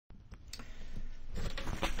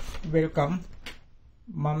Welcome.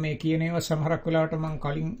 මම මේ කියන ඒවා සමහරක් වෙලාවට මම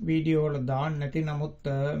කලින් වීඩියෝ වල දාන්න නැති නමුත්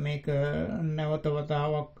මේක නැවත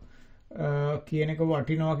වතාවක් කියන එක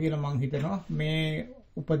වටිනවා කියලා මම හිතනවා. මේ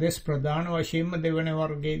උපදේශ ප්‍රධාන වශයෙන්ම දෙවන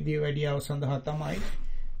වර්ගයේදී වැඩියව සඳහා තමයි.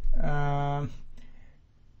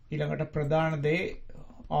 ඊළඟට ප්‍රධාන දේ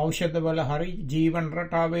ඖෂධවල හරි ජීවන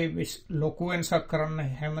රටාවේ ලොකු වෙනසක් කරන්න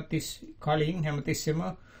හැමතිස්සෙම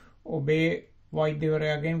ඔබේ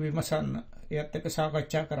වෛද්‍යවරයාගෙන් විමසන්න. එයත් එක්ක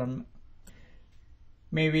සාකච්ඡා කරන්න.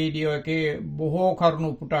 මේ වීඩියෝ එකේ බොහෝ කරුණු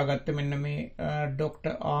උපුටා ගත්ත මෙන්න මේ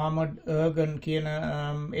ඩොක්ටර් ආමඩ් අර්ගන් කියන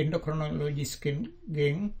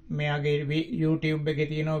එන්ඩොක්‍රිනොලොජිස්ට්ගෙන් මෙයාගේ YouTube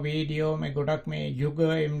එකේ තියෙන වීඩියෝ මේ ගොඩක් මේ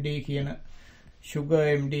sugar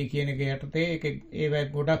MD කියන එක යටතේ ඒවයි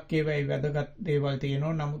ගොඩක් ඒවයි වැදගත් දේවල්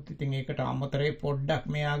තියෙනවා. නමුත් ඉතින් ඒකට අමතරේ පොඩ්ඩක්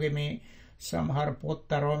මෙයාගේ මේ සමහර පොත්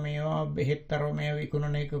තරව මේවා බෙහෙත් තරව මේවා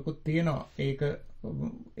විකුණන එකකුත් තියෙනවා.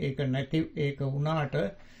 ඒක නැති ඒක වුණාට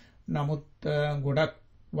නමුත් ගොඩක්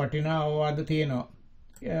වටිනා අවවාද තියෙනවා.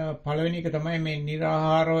 පළවෙනි එක තමයි මේ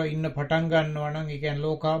निराहारව ඉන්න පටන් ගන්නවා නම් ඒ කියන්නේ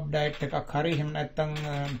low carb diet එකක් හරි එහෙම නැත්නම්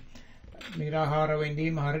निराहारව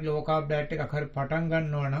ඉඳීම හරි low carb diet එකක් හරි පටන්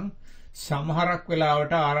ගන්නවා නම් සමහරක්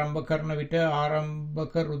වෙලාවට ආරම්භ කරන විට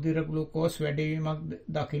ආරම්භක රුධිර ග්ලූකෝස් වැඩිවීමක්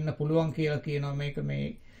දකින්න පුළුවන් කියලා කියනවා. මේක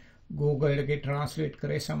මේ Google එකේ translate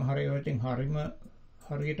කරේ සමහර ඒවා ඉතින්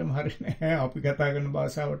හරියටම හරි නැහැ අපි කතා කරන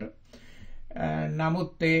භාෂාවට.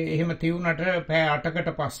 නමුත් එහෙම තියුණට පැය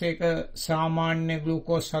 8කට පස්සේ ඒක සාමාන්‍ය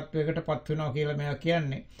ග්ලූකෝස් සත්වයකට පත් වෙනවා කියලා මෙයා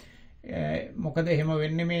කියන්නේ. මොකද එහෙම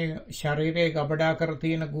වෙන්නේ මේ ශරීරයේ ගබඩා කර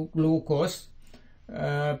තියෙන ග්ලූකෝස්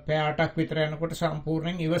පැය 8ක් විතර යනකොට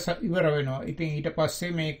සම්පූර්ණයෙන් ඉවර වෙනවා. ඉතින් ඊට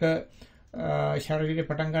පස්සේ මේක ශරීරේ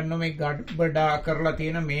පටන් ගන්නවා මේ ගබඩා කරලා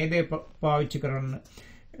තියෙන මේදේ පාවිච්චි කරන්න.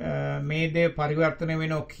 මේදේ පරිවර්තනය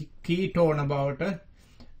වෙනවා කීටෝන බවට.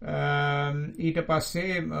 ඊට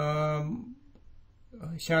පස්සේ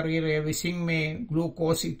ශරීරය විසින් මේ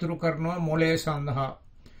ග්ලූකෝස් ඉතුරු කරනවා මොළය සඳහා.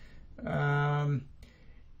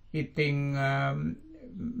 ඉතින්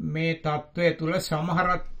මේ තත්ත්වය තුළ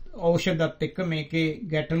සමහරත් ඖෂධත් එක්ක මේකේ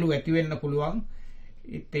ගැටලු ඇති වෙන්න පුළුවන්.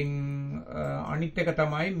 ඉතින් අනිත් එක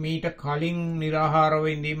තමයි මීට කලින් निराहारව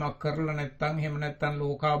ඉඳීමක් කරලා නැත්නම් එහෙම නැත්නම්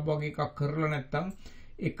low carb වගේ එකක් කරලා නැත්නම්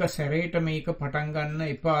එක සැරේට මේක පටන් ගන්න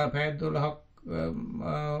එපා. පැය 12ක්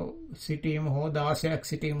සිටීම හෝ 16ක්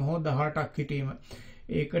සිටීම හෝ 18ක් සිටීම.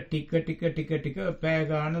 ඒක ටික පැය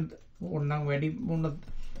ගන්න ඕනනම් වැඩි මොන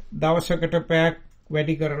දවසකට පැයක්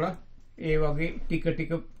වැඩි කරලා ඒ වගේ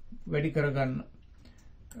ටික වැඩි කරගන්න.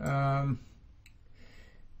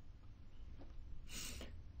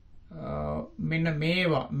 මෙන්න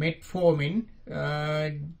මේවා metformin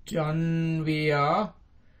ජන්වියා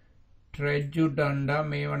ට්‍රෙජුඩන්ඩා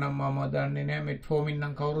මේවා නම් මම දන්නේ නැහැ. metformin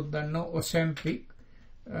නම් කවුරුත් දන්නවා. ඔසෙම්පික්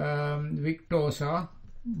වික්ටෝසා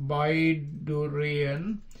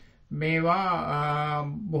බයිඩුරියන් මේවා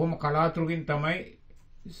බොහොම කලාතුරකින් තමයි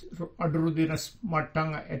අඩු රුධිර මට්ටම්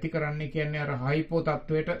ඇති කරන්නේ. කියන්නේ අර හයිපෝ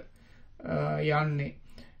තත්වයට යන්නේ.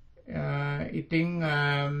 ඉතින්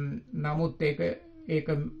නමුත් ඒක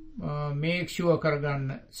මේක් ෂුවර්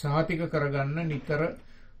කරගන්න සහතික කරගන්න නිතර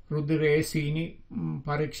රුධිරයේ සීනි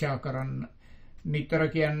පරීක්ෂා කරන්න. නිතර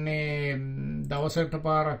කියන්නේ දවසකට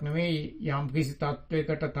පාරක් නෙවෙයි යම්කිසි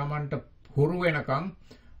තත්වයකට Tamanට හුරු වෙනකන්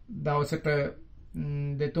දවසට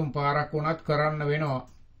 2-3 පාරක් වුණත් කරන්න වෙනවා.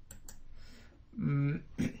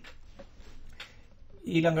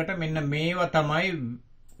 ඊළඟට මෙන්න මේවා තමයි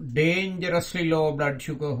dangerously low blood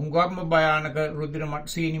sugar හුඟක්ම භයානක රුධිර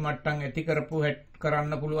සීනි මට්ටම් ඇති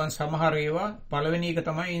කරන්න පුළුවන් සමහර ඒවා. පළවෙනි එක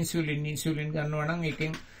තමයි ඉන්සුලින් ගන්නවා නම්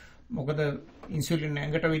ඒකෙන් මොකද ඉන්සුලින්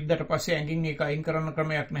ඇඟට විද්දට පස්සේ ඇඟින් ඒක අයින් කරන්න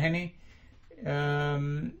ක්‍රමයක් නැහැනේ.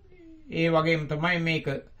 ඒ වගේම තමයි මේක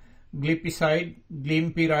glipizide,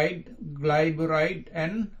 glimepiride, glyburide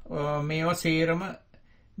and මේවා සේරම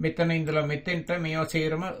මෙතන ඉඳලා මෙතෙන්ට මේවා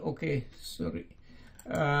සේරම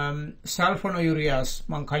sulfonylureas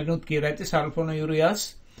මම කලිනුත් කියලා ඇත්තේ sulfonylureas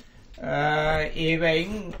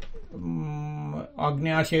ඒවයින්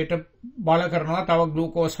අග්න්‍යාශයට බල කරනවා තව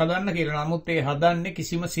ග්ලූකෝස් හදන්න කියලා. නමුත් ඒ හදන්නේ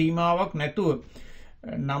කිසිම සීමාවක් නැතුව.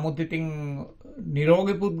 නමුත් ඉතින්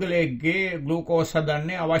නිරෝගී පුද්ගලයෙක්ගේ ග්ලූකෝස්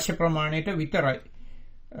හදන්නේ අවශ්‍ය ප්‍රමාණයට විතරයි.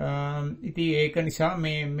 ඉතින් ඒක නිසා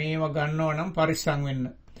මේවා ගන්නවා නම් පරිස්සම් වෙන්න.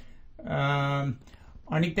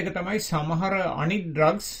 අනිත් එක තමයි සමහර අනිත්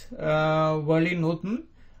ඩ්‍රග්ස් වලිනුත්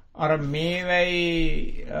අර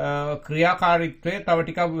මේවයි ක්‍රියාකාරීත්වය තව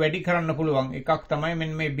ටිකක් වැඩි කරන්න පුළුවන්. එකක් තමයි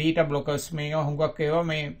මෙන්න මේ බීටා බ්ලොකර්ස් මේවා හුඟක් ඒවා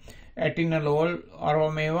මේ ඇටිනලෝල් අරව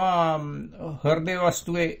මේවා හෘදේ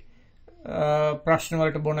වස්තුවේ ප්‍රශ්න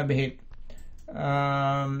වලට බොන බෙහෙත්.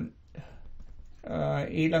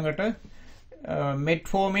 ඊළඟට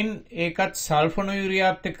metformin ඒකත්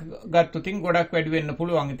sulfonylureas එක්ක ගත්තොත් ගොඩක් වැඩි වෙන්න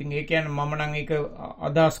පුළුවන්. ඉතින් ඒ කියන්නේ මම නම් ඒක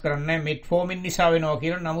අදහස් කරන්නේ metformin නිසා වෙනවා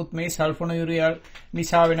කියලා. නමුත් මේ sulfonylureas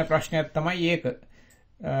නිසා වෙන ප්‍රශ්නයක් තමයි ඒක.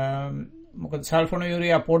 මොකද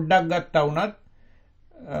sulfonylureas පොඩ්ඩක් ගත්තා වුණත්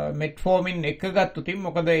metformin එක ගත්තොත්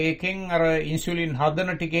මොකද ඒකෙන් අර ඉන්සුලින් හදන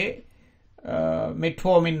ටිකේ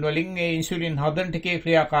metformin වලින් ඒ ඉන්සුලින් හදන ටිකේ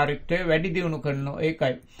ක්‍රියාකාරීත්වය වැඩි දියුණු කරනවා.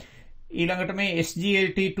 ඒකයි. ඊළඟට මේ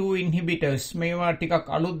SGLT2 inhibitors මේවා ටිකක්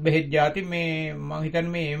අලුත් බෙහෙත් ಜಾති මේ මම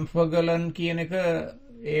හිතන්නේ මේ එම්ෆගලන් කියන එක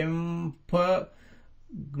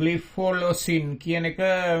glipizide කියන එක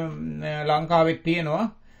ලංකාවෙත් තියෙනවා.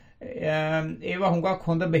 ඒවා හුඟක්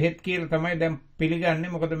හොඳ බෙහෙත් කියලා තමයි දැන්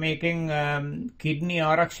පිළිගන්නේ. මොකද මේකෙන් කිඩ්නි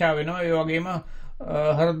ආරක්ෂා වෙනවා. ඒ වගේම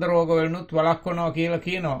හෘද රෝග වලනුත් වළක්වනවා කියලා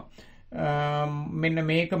කියනවා. මෙන්න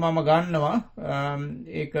මේක මම ගන්නවා.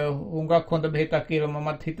 ඒක හුඟක් හොඳ බෙහෙතක් කියලා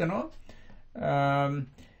මමත් හිතනවා.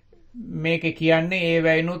 මේක කියන්නේ ඒ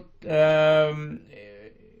වයිනුත්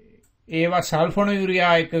ඒවා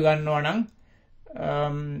sulfonylureas එක ගන්නවා නම්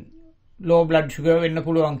low blood sugar වෙන්න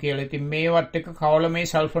පුළුවන් කියලා. ඉතින් මේවත් එක කවල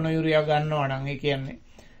මේ sulfonylureas ගන්නවා නම් ඒ කියන්නේ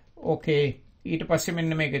ඕකේ. ඊට පස්සේ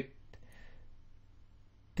මෙන්න මේක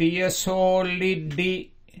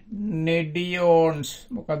Thiazolidinediones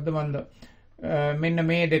මොකද්ද මන්ද මෙන්න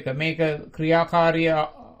මේ දෙක මේක ක්‍රියාකාරී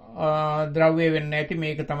ද්‍රව්‍ය වෙන්නේ නැති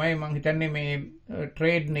මේක තමයි මම හිතන්නේ මේ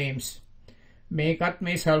trade names. මේකත්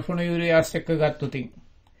මේ sulfonylureas එක්ක ගත්තොත්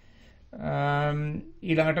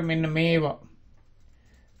ඊළඟට මෙන්න මේවා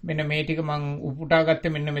මෙන්න මේ ටික මම උපුටා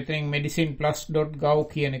ගත්තේ මෙන්න මෙතනින් medicineplus.gov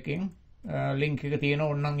කියන එකෙන් link එක තියෙනවා.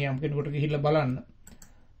 ඕනනම් යම් කෙනෙකුට ගිහිල්ලා බලන්න.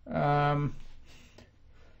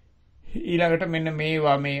 ඊළඟට මෙන්න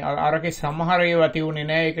මේවා මේ අරකේ සමහර ඒවා තියුනේ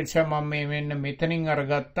නැහැ. ඒක නිසා මම මේ මෙන්න මෙතනින්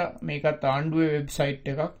අරගත්තා. මේකත් ආණ්ඩුවේ වෙබ්සයිට්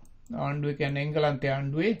එකක්. ආණ්ඩුවේ කියන්නේ එංගලන්තයේ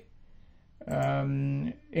ආණ්ඩුවේ.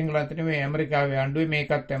 එංගලන්තේ නෙමෙයි ඇමරිකාවේ ආණ්ඩුවේ.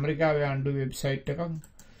 මේකත් ඇමරිකාවේ ආණ්ඩුවේ වෙබ්සයිට් එකක්.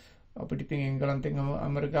 අපිට ඉතින් එංගලන්තෙන්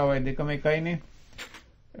ඇමරිකාවයි දෙකම එකයිනේ.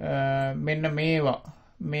 මෙන්න මේවා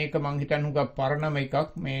මේක මං හිතන්නේ හුඟක් පරණම එකක්.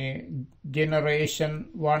 මේ generation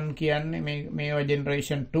 1 කියන්නේ මේවා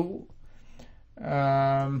generation 2.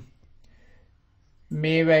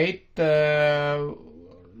 මේවයිත්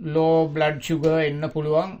low blood sugar එන්න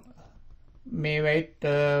පුළුවන්. මේවයිත්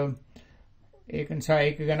ඒක නිසා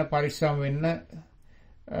ඒක ගැන පරිස්සම් වෙන්න.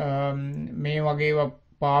 මේ වගේ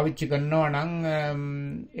පාවිච්චි කරනවා නම්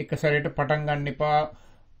එක සැරේට පටන් ගන්න එපා.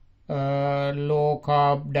 low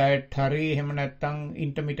carb diet හරි එහෙම නැත්නම්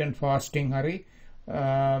intermittent fasting හරි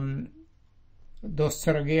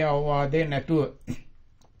දොස්තරගේ අවවාදේ නැතුව.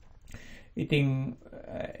 ඉතින්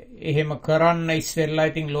එහෙම කරන්න ඉස්සෙල්ලා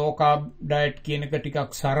ඉතින් low carb diet කියන එක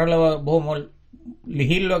ටිකක් සරලව බොහොම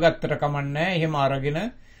ලිහිල්ව ගත්තට කමක් නැහැ. එහෙම අරගෙන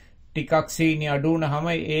ටිකක් සීනි අඩු වුණාම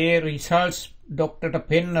ඒ results ડોක්ටර්ට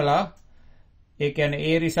පෙන්නලා ඒ කියන්නේ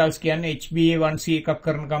ඒ results කියන්නේ HbA1c එකක්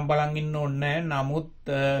කරනකම් බලන් ඉන්න ඕනේ නැහැ. නමුත්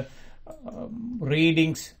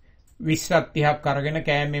readings 20ක් 30ක් අරගෙන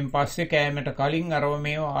කෑමෙන් පස්සේ කෑමට කලින් අරව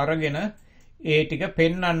මේව අරගෙන ඒ ටික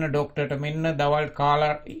පෙන්වන්න ડોක්ටර්ට. මෙන්න දවල්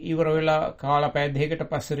කාලා ඉවර වෙලා කාලා පැය දෙකකට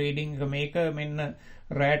පස්සේ රීඩින් එක මේක. මෙන්න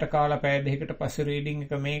රැට කාලා පැය දෙකකට පස්සේ රීඩින්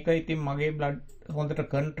එක මේක. ඉතින් මගේ බ්ලඩ් හොඳට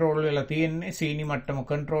කන්ට්‍රෝල් වෙලා තියෙන්නේ. සීනි මට්ටම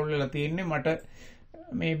කන්ට්‍රෝල් වෙලා තියෙන්නේ. මට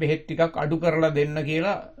මේ බෙහෙත් ටිකක් අඩු කරලා දෙන්න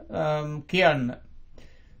කියලා කියන්න.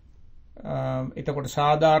 එතකොට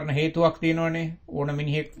සාධාරණ හේතුවක් තියෙනවනේ. ඕන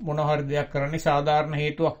මිනිහෙක් මොන හරි දෙයක් කරන්නේ සාධාරණ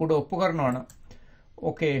හේතුවක් උඩ ඔප්පු කරනවනම්.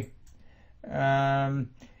 ඕකේ.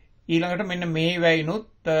 ඊළඟට මෙන්න මේ වයිනුත්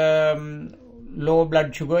low blood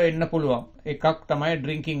sugar එන්න පුළුවන්. එකක් තමයි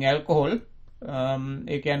drinking alcohol.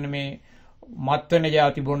 ඒ කියන්නේ මේ මත් වෙන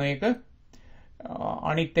જાති බොන එක.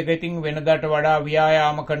 අනිත් එක ඉතින් වෙනදාට වඩා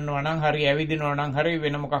ව්‍යායාම කරනවා නම් හරි ඇවිදිනවා නම් හරි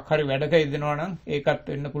වෙන මොකක් හරි වැඩක යෙදෙනවා නම් ඒකත්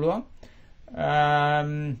වෙන්න පුළුවන්.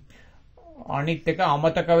 අනිත් එක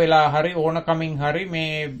අමතක වෙලා හරි ඕනකමින් හරි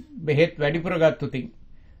මේ බෙහෙත් වැඩිපුර ගත්තොත්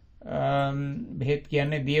බෙහෙත්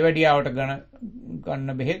කියන්නේ දියවැඩියාවට ගන්න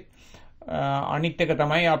බෙහෙත්. අනිත් එක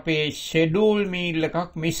තමයි අපේ schedule meal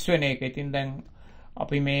එකක් මිස් වෙන එක. ඉතින් දැන්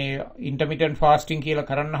අපි මේ intermittent fasting කියලා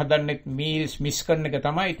කරන්න හදන්නේ meals මිස් කරන එක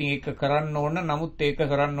තමයි. ඉතින් ඒක කරන්න ඕන. නමුත් ඒක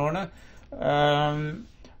කරන්න ඕන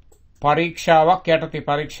පරීක්ෂාවක් යටතේ.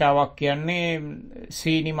 පරීක්ෂාවක් කියන්නේ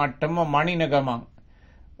සීනි මට්ටම මනින ගමන්.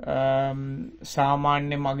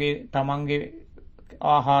 සාමාන්‍ය මගේ තමන්ගේ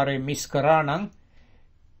ආහාරය මිස් කරා නම්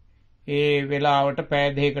ඒ වෙලාවට පැය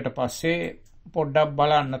දෙකකට පස්සේ පොඩ්ඩක්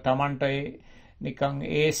බලන්න. තමන්ට නිකන්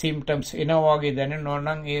ඒ සිම්ප්ටම්ස් එනවා වගේ දැනෙනවා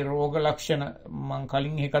නම් ඒ රෝග ලක්ෂණ මම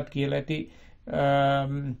කලින් එකත් කියලා ඇති.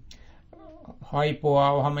 හයිපෝ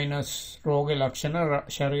ආවම එන රෝග ලක්ෂණ,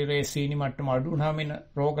 ශරීරයේ සීනි මට්ටම අඩු වුණාම එන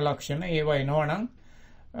රෝග ලක්ෂණ ඒවා එනවා නම්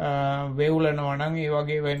වේවුලනවා නම් ඒ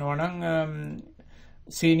වගේ වෙනවා නම්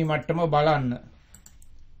සීනි මට්ටම බලන්න.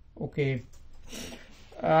 ඕකේ.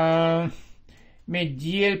 මේ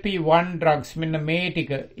GLP-1 drugs මෙන්න මේ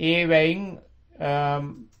ටික ඒ වෙයින්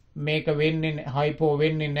මේක වෙන්නේ හයිපෝ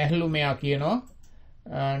වෙන්නේ නැහැලු මෙයා කියනවා.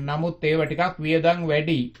 නමුත් ඒව ටිකක් වියදම්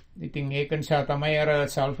වැඩි. ඉතින් ඒක නිසා තමයි අර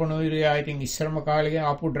සල්ෆොනොයුරියා ඉතින් ඉස්සරම කාලේ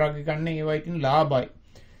ආපු ඩ්‍රග් ගන්න ඒවා ඉතින් ලාභයි.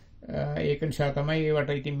 ඒක නිසා තමයි ඒවට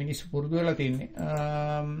ඉතින් මිනිස්සු පුරුදු වෙලා තින්නේ.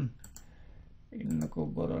 ඉන්නකෝ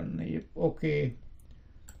බලන්න. ඕකේ.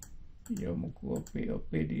 යමුකෝ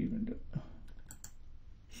අපේ දීමද.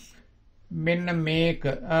 මෙන්න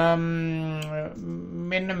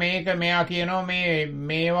මේක මෙයා කියනවා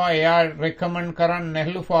මේවා එයා රෙකමන්ඩ් කරන්නේ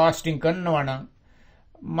නැහැලු ෆාස්ටිං කරනවා නම්.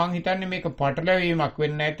 මං හිතන්නේ මේක පටලවීමක්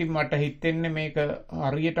වෙන්නේ නැති මට හිතෙන්නේ මේක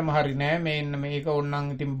හරියටම හරි නෑ. මෙන්න මේක ඕනනම්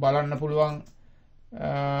ඉතින් බලන්න පුළුවන්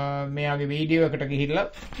මෙයාගේ වීඩියෝ එකට ගිහිල්ලා.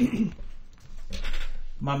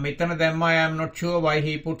 මම මෙතන දැම්මා I am not sure why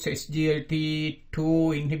he puts SGLT2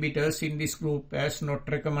 inhibitors in this group as not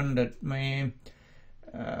recommended. මේ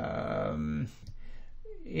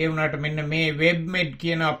ඒ වුණාට මෙන්න මේ WebMed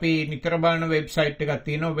කියන අපි නිතර බලන වෙබ්සයිට් එකක්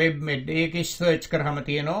තියෙනවා WebMed. ඒකේ සර්ච් කරාම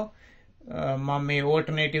තියෙනවා මම මේ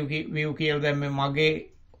ඕල්ටර්නේටිව් view කියලා දැම්මේ මගේ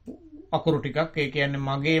අකුරු ටිකක්. ඒ කියන්නේ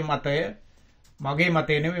මගේ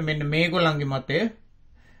මතය නෙවෙයි මෙන්න මේගොල්ලන්ගේ මතය.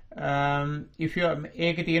 if you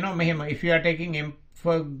ඒකේ තියෙනවා මෙහෙම if you are taking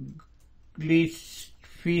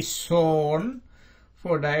empagliflozin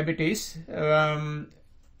for diabetes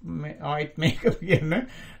it may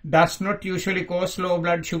does not usually cause low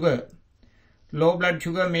blood sugar. Low blood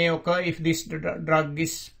sugar may occur if this drug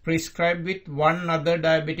is prescribed with one other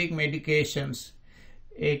diabetic medications.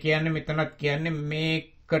 ඒ කියන්නේ මෙතනත් කියන්නේ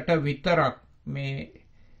මේකට විතරක් මේ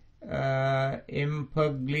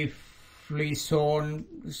empagliflozin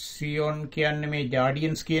කියන්නේ මේ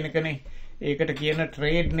ජාඩියන්ස් කියන එකනේ. ඒකට කියන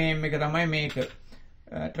ට්‍රේඩ් නේම් එක තමයි මේක.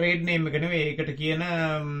 ට්‍රේඩ් නේම් එක නෙවෙයි ඒකට කියන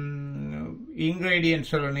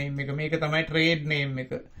ඉන්ග්‍රේඩියන්ට්ස් වල නේම් එක. මේක තමයි ට්‍රේඩ් නේම්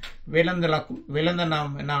එක. වෙළඳ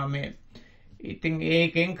නාමය. ඉතින්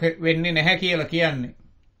ඒකෙන් වෙන්නේ නැහැ කියලා කියන්නේ.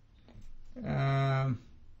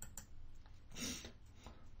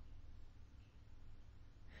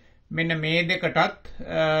 මෙන්න මේ දෙකටත්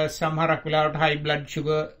සමහරක් වෙලාවට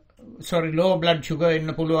low blood sugar එන්න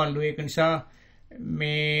පුළුවන්ලු. ඒක නිසා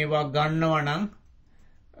මේවා ගන්නවා නම්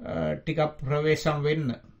ටිකක් ප්‍රවේශම් වෙන්න.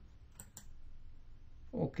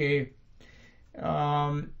 ඕකේ.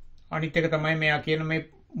 අනිත් එක තමයි මෙයා කියන මේ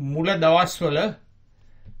මුල දවස්වල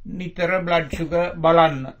නිතර blood sugar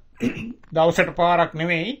බලන්න. දවසට පාරක්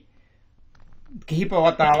නෙවෙයි කිහිප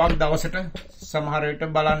වතාවක් දවසට සමහර විට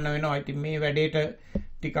බලන්න වෙනවා. ඉතින් මේ වැඩේට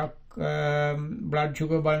ටිකක් blood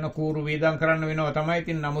sugar බලන කූරු වේදම් කරන්න වෙනවා තමයි.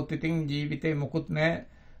 ඉතින් නමුත් ඉතින් ජීවිතේ මොකුත් නැහැ.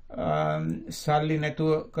 සල්ලි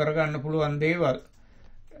නැතුව කරගන්න පුළුවන් දේවල්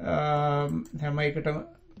හැම එකටම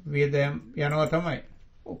වේදම් යනවා තමයි.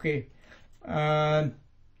 ඕකේ.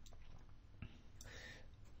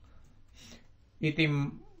 ඉතින්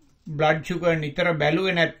blood sugar නිතර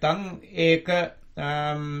බැලුවේ නැත්තම් ඒක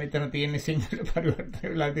මෙතන තියෙන සිංහල පරිවර්තන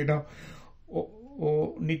වෙලා තිනවා.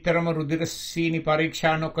 නිතරම රුධිර සීනි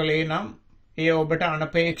පරීක්ෂා නොකළේ නම් ඒ ඔබට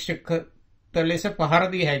අනපේක්ෂක ලෙස පහර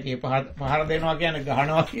දී හැකියි. පහර දෙනවා කියන්නේ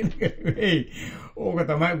ගහනවා කියන එක නෙවෙයි. ඕක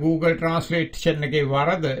තමයි Google Translation එකේ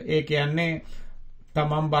වරද. ඒ කියන්නේ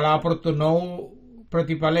තමන් බලාපොරොත්තු නොවු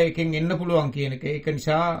ප්‍රතිඵල එකෙන් එන්න පුළුවන් කියන එක. ඒක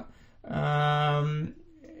නිසා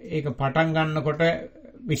ඒක පටන් ගන්නකොට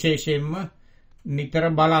විශේෂයෙන්ම නිතර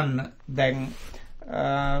බලන්න. දැන්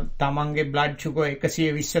තමන්ගේ blood sugar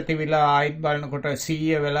 120 තිබිලා ආයෙත් බලනකොට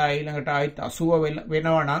 100 වෙලා ඊළඟට ආයෙත් 80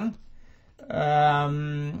 වෙනවා නම්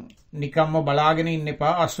නිකම්ම බලාගෙන ඉන්න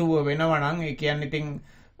එපා. 80 වෙනවා නම් ඒ කියන්නේ ඉතින්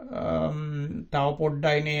තව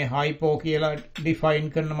පොඩ්ඩයිනේ හයිපෝ කියලා ඩිෆයින්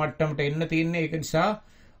කරන මට්ටමට එන්න තියෙන්නේ. ඒක නිසා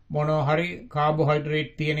මොනවා හරි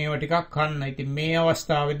කාබෝහයිඩ්‍රේට් තියෙන ඒවා ටිකක් කන්න. ඉතින් මේ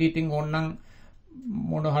අවස්ථාවේදී ඉතින් ඕනනම්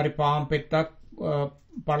මොනවා හරි පාන් පෙත්තක්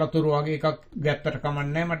පළතුරු වගේ එකක් ගත්තට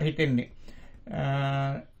කමන්නේ මට හිතෙන්නේ.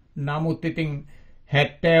 නමුත් ඉතින්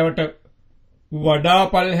 70ට වඩා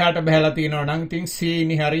පල්ලෙහාට බහලා තියෙනවා නම් ඉතින්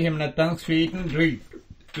සීනි හරි එහෙම නැත්නම් ස්වීටන් ඩ්‍රින්ක්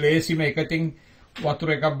ලේසිම එක ඉතින්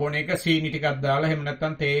වතුර එකක් බොන එක සීනි ටිකක් දාලා එහෙම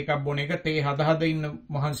නැත්නම් තේ එකක් බොන එක. තේ හද ඉන්න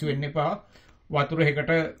මහන්සි වෙන්න එපා. වතුර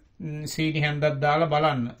එකකට සීනි හැන්දක් දාලා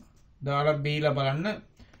බලන්න. දාලා බීලා බලන්න.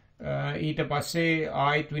 ඊට පස්සේ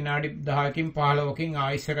ආයෙත් විනාඩි 10කින් 15කින්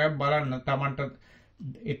ආයෙසරයක් බලන්න. Tamanට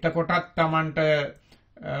එතකොටත් Tamanට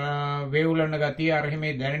වේවුලන ගතිය අර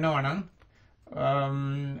හිමේ දැනෙනවා නම්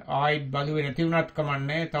ආයෙත් බලුවේ නැති වුණත්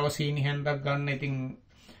කමන්නේ. තව සීනි හැන්දක් ගන්න. ඉතින්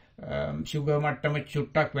සුගර් මට්ටම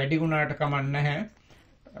චුට්ටක් වැඩි වුණාට කමක් නැහැ.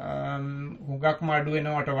 හුඟක්ම අඩු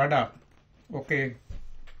වෙනවට වඩා. ඕකේ.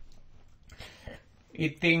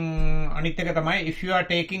 ඉතින් අනිත් එක තමයි if you are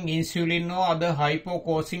taking insulin or other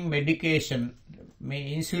hypocausing medication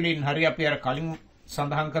මේ insulin හරි අපි අර කලින්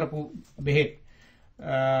සඳහන් කරපු බෙහෙත්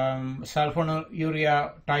sulfonylurea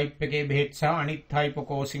type එකේ බෙහෙත් සහ අනිත්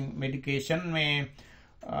hypocausing medication මේ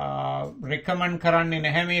recommend කරන්නේ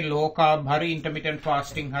නැහැ මේ low carb හරි intermittent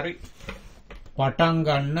fasting හරි පටන්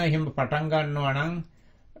ගන්න. එහෙම පටන් ගන්නවා නම්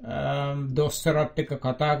දොස්තරත් එක්ක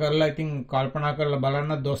කතා කරලා ඉතින් කල්පනා කරලා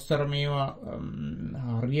බලන්න දොස්තර මේවා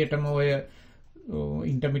හරියටම ඔය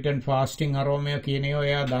intermittent fasting අරෝමය කියන ඒවා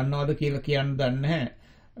එයා දන්නවද කියලා කියන්න දන්නේ නැහැ.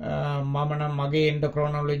 මම නම් මගේ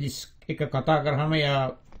endocrinologist එක කතා කරාම එයා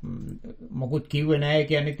මොකුත් කිව්වේ නැහැ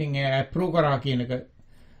කියන්නේ ඉතින් එයා approve කරා කියන එක.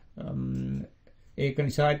 ඒක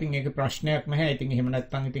නිසා ඉතින් ඒක ප්‍රශ්නයක් නැහැ. ඉතින් එහෙම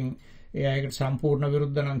නැත්නම් ඉතින් එයා ඒකට සම්පූර්ණ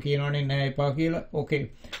විරුද්ධ නම් කියනවනේ නෑ එපා කියලා. ඕකේ.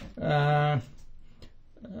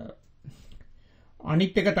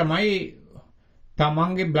 අනිත් එක තමයි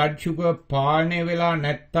තමන්ගේ blood sugar පාලනය වෙලා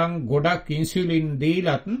නැත්තම් ගොඩක් ඉන්සුලින්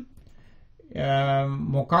දීලත්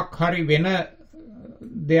මොකක් හරි වෙන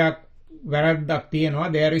දෙයක් වැරද්දක්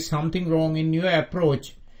තියෙනවා. there is something wrong in your approach.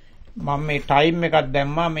 මම මේ ටයිම් එකක්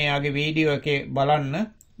දැම්මා මෙයාගේ වීඩියෝ එකේ බලන්න.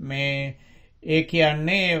 මේ ඒ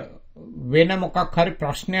කියන්නේ වෙන මොකක් හරි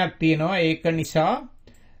ප්‍රශ්නයක් තියෙනවා. ඒක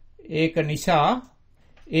නිසා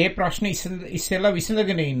ඒ ප්‍රශ්න ඉස්සෙල්ලා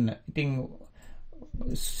විසඳගෙන ඉන්න. ඉතින්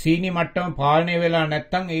සීනි මට්ටම පාලනය වෙලා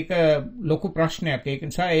නැත්තම් ඒක ලොකු ප්‍රශ්නයක්. ඒක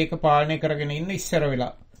නිසා ඒක පාලනය කරගෙන ඉන්න ඉස්සර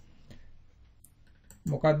වෙලා.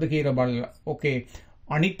 මොකද්ද කියලා බලලා. ඕකේ.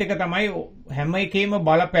 අනිත් එක තමයි හැම එකේම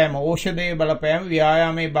බලපෑම, ඖෂධයේ බලපෑම,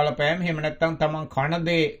 ව්‍යායාමයේ බලපෑම, එහෙම නැත්තම් තමන් කන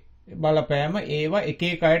දේ බලපෑම ඒවා එක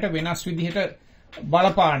එක අයට වෙනස් විදිහට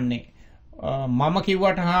බලපාන්නේ. මම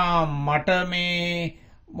කිව්වට මට මේ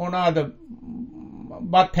මොනවාද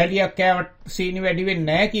බත් හැලියක් කෑවට සීනි වැඩි වෙන්නේ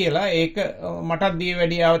නැහැ කියලා ඒක මටත් දිය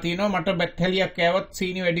වැඩියාව තියෙනවා. මට බත් හැලියක් කෑවත්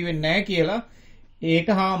සීනි වැඩි වෙන්නේ නැහැ කියලා ඒක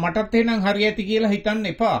මටත් එහෙනම් හරි ඇති කියලා හිතන්න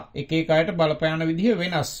එපා. එක එක අයට බලපාන විදිහ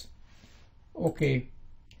වෙනස්. ඕකේ.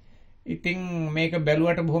 ඉතින් මේක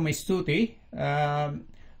බැලුවට බොහොම ස්තුතියි.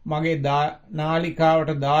 මගේ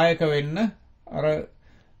නාලිකාවට දායක වෙන්න අර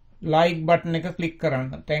like button එක click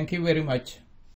කරන්න. Thank you very much.